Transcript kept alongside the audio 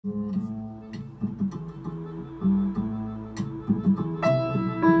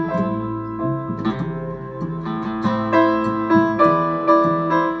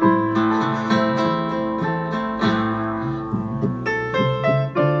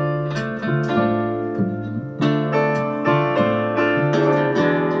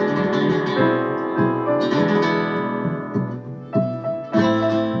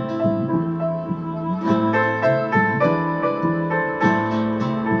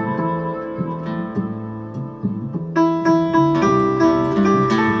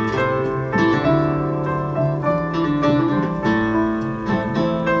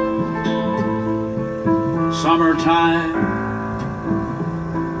Summertime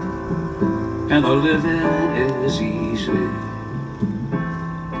and the living is easy.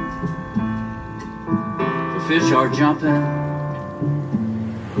 The fish are jumping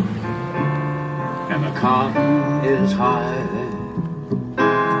and the cotton is high.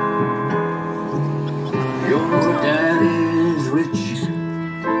 Your daddy's rich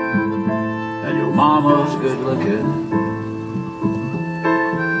and your mama's good looking.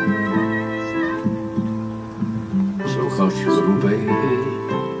 Hush, little baby,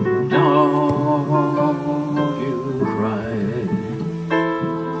 don't you cry.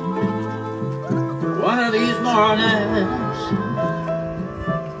 One of these mornings,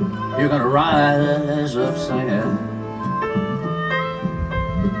 you're gonna rise up singing,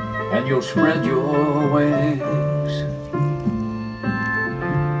 and you'll spread your wings,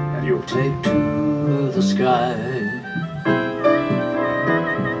 and you'll take to the sky.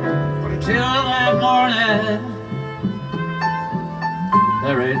 But until that morning,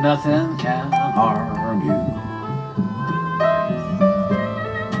 there ain't nothing can harm you.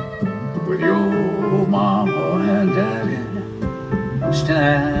 With your mama and daddy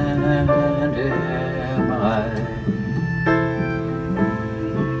standing by.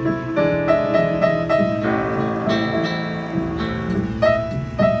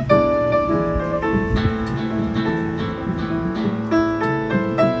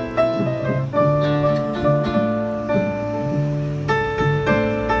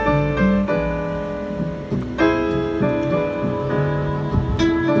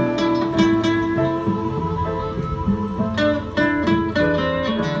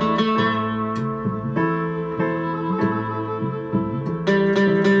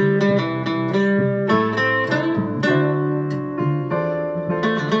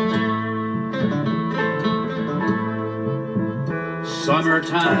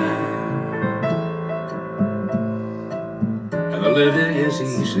 Summertime and the living is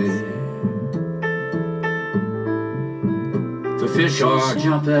easy. The fish are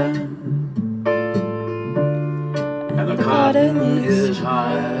jumping and the cotton is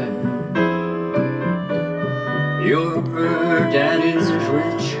high. Your daddy's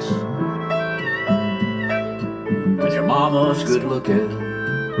rich and your mama's good looking.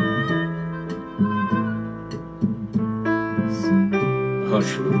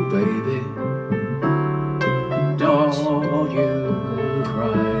 Hush, little baby, don't you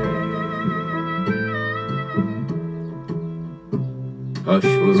cry. Hush,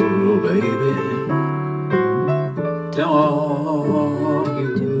 little baby, don't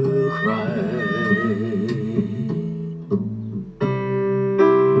you cry.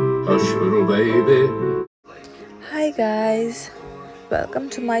 Hush, little baby. Hi guys, welcome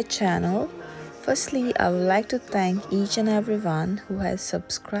to my channel. Firstly, I would like to thank each and everyone who has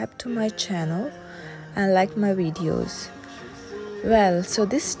subscribed to my channel and liked my videos. Well, so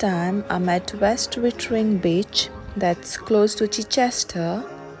this time I'm at West Wittering Beach, that's close to Chichester.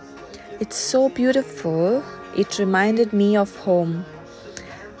 It's so beautiful, it reminded me of home.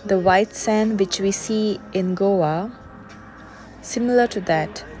 The white sand which we see in Goa, similar to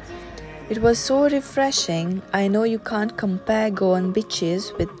that. It was so refreshing. I know you can't compare Goan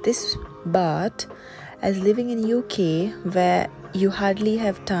beaches with this, but as living in UK where you hardly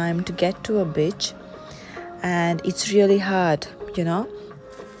have time to get to a beach and it's really hard, you know.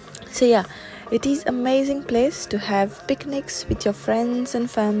 So yeah, it is amazing place to have picnics with your friends and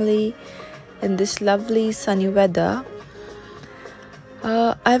family in this lovely sunny weather.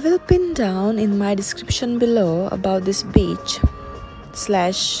 I will pin down in my description below about this beach /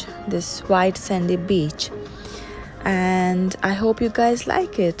 this white sandy beach, and I hope you guys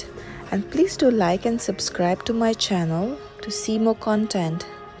like it. And please do like and subscribe to my channel to see more content.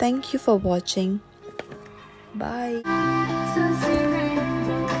 Thank you for watching. Bye.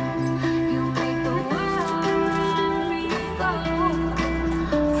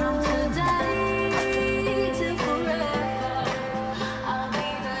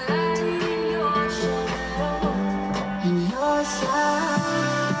 In your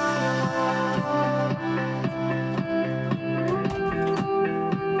side.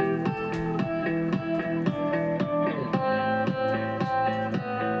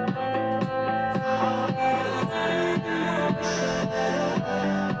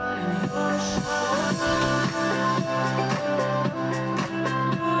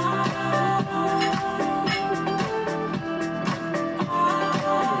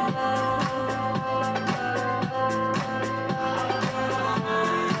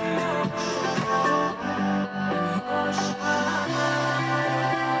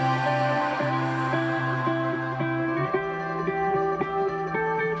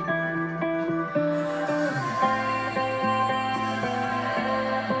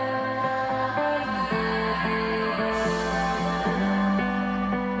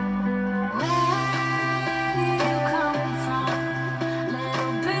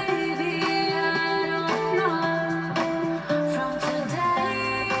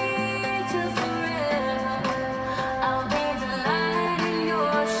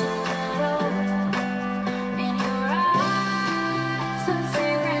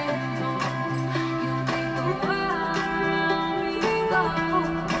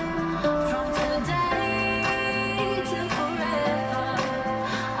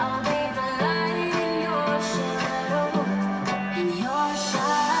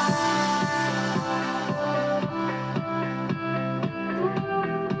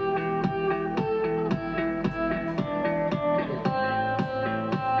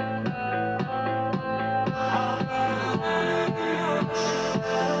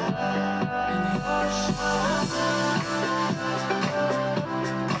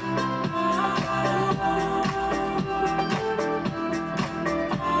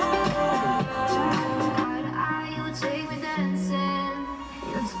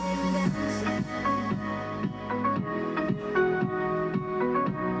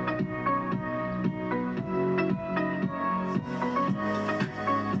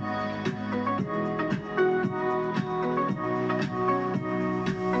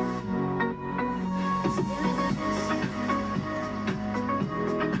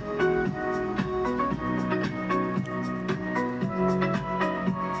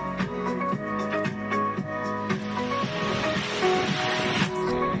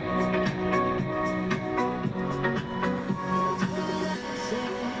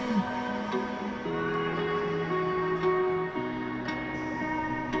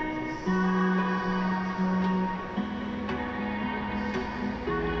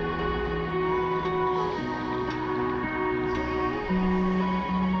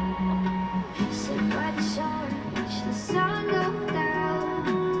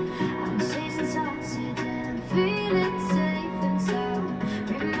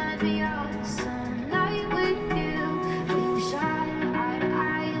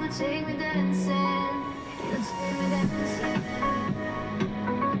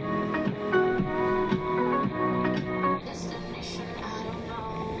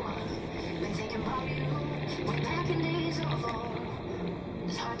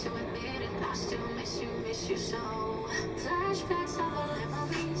 to admit it, I still miss you so. Flashbacks of our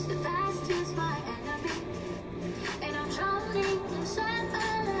memories, the past is my enemy, and I'm drowning inside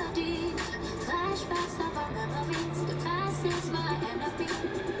melodies. Flashbacks of our memories, the past is my enemy.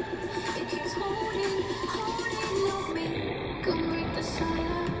 It keeps holding on me. Come break the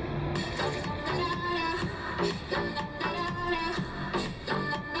silence.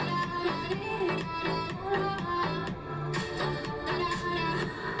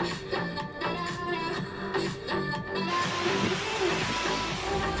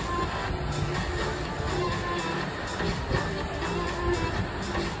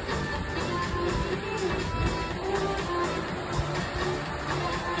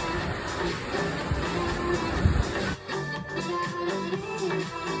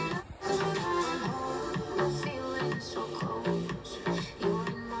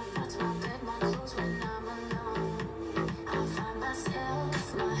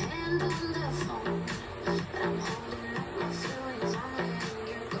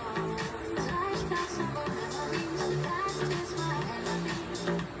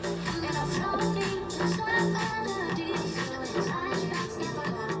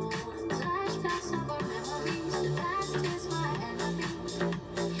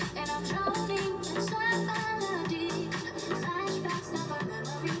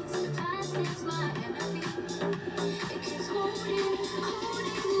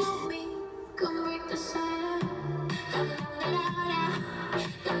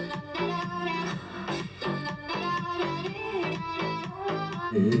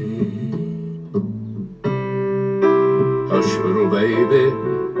 Hush, little baby,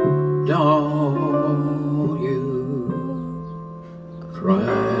 don't you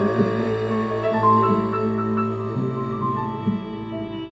cry.